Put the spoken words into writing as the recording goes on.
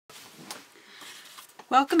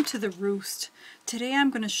Welcome to the Roost. Today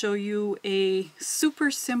I'm going to show you a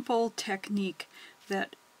super simple technique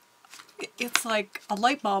that it's like a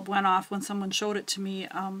light bulb went off when someone showed it to me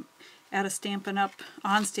at a Stampin' Up!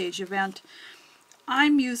 Onstage event.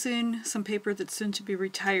 I'm using some paper that's soon to be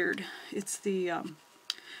retired. It's the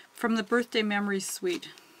from the Birthday Memories suite.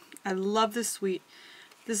 I love this suite.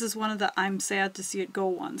 This is one of the I'm sad to see it go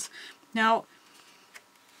ones. Now,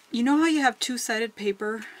 you know how you have two-sided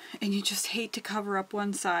paper and you just hate to cover up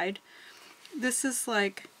one side? This is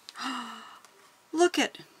like, look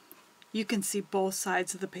it! You can see both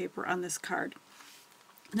sides of the paper on this card.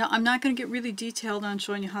 Now I'm not going to get really detailed on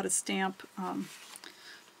showing you how to stamp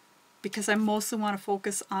because I mostly want to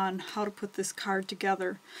focus on how to put this card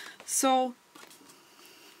together. So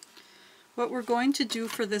what we're going to do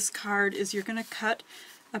for this card is you're going to cut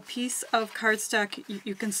a piece of cardstock.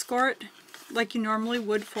 You can score it like you normally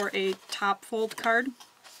would for a top fold card.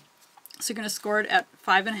 So you're going to score it at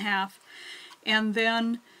 5.5, and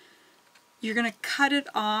then you're going to cut it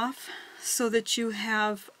off so that you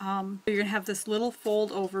have you're going to have this little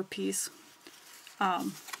fold over piece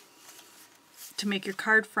to make your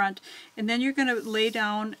card front, and then you're going to lay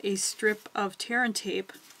down a strip of tear and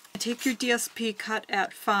tape. Take your DSP cut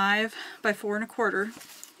at 5 by 4 1/4,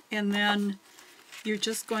 and then you're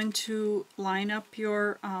just going to line up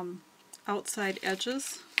your outside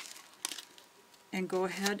edges and go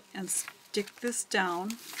ahead and stick this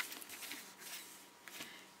down,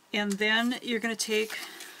 and then you're going to take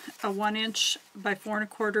a 1" by 4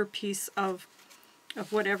 1/4 piece of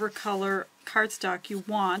whatever color cardstock you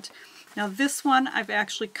want. Now this one I've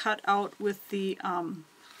actually cut out with the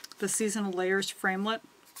Seasonal Layers framelit.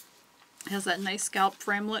 It has that nice scalp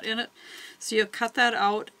framelit in it, so you'll cut that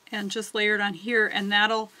out and just layer it on here, and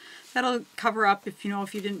that'll cover up if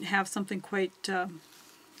you didn't have something quite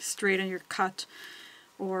straight on your cut,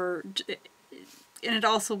 and it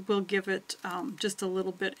also will give it just a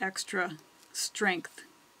little bit extra strength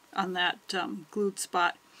on that glued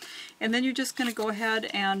spot. And then you're just going to go ahead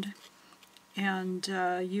and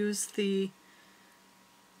use the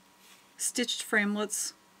stitched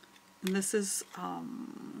framelits, and this is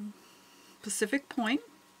Pacific Point.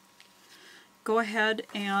 Go ahead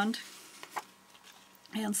and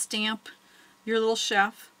stamp your little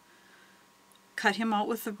chef. Cut him out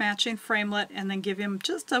with the matching framelit, and then give him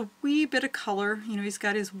just a wee bit of color. He's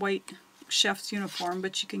got his white chef's uniform,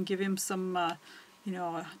 but you can give him some, a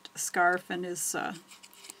scarf and his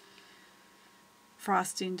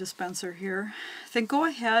frosting dispenser here. Then go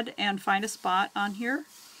ahead and find a spot on here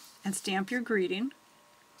and stamp your greeting.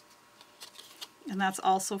 And that's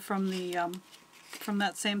also from the from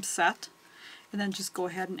that same set. And then just go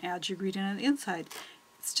ahead and add your greeting on the inside.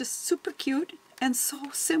 It's just super cute and so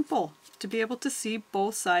simple to be able to see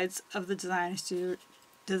both sides of the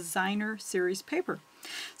Designer Series paper.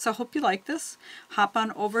 So I hope you like this. Hop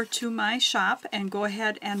on over to my shop and go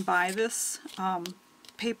ahead and buy this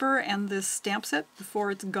paper and this stamp set before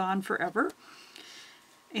it's gone forever.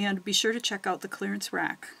 And be sure to check out the clearance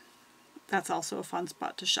rack. That's also a fun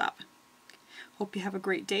spot to shop. Hope you have a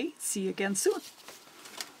great day. See you again soon.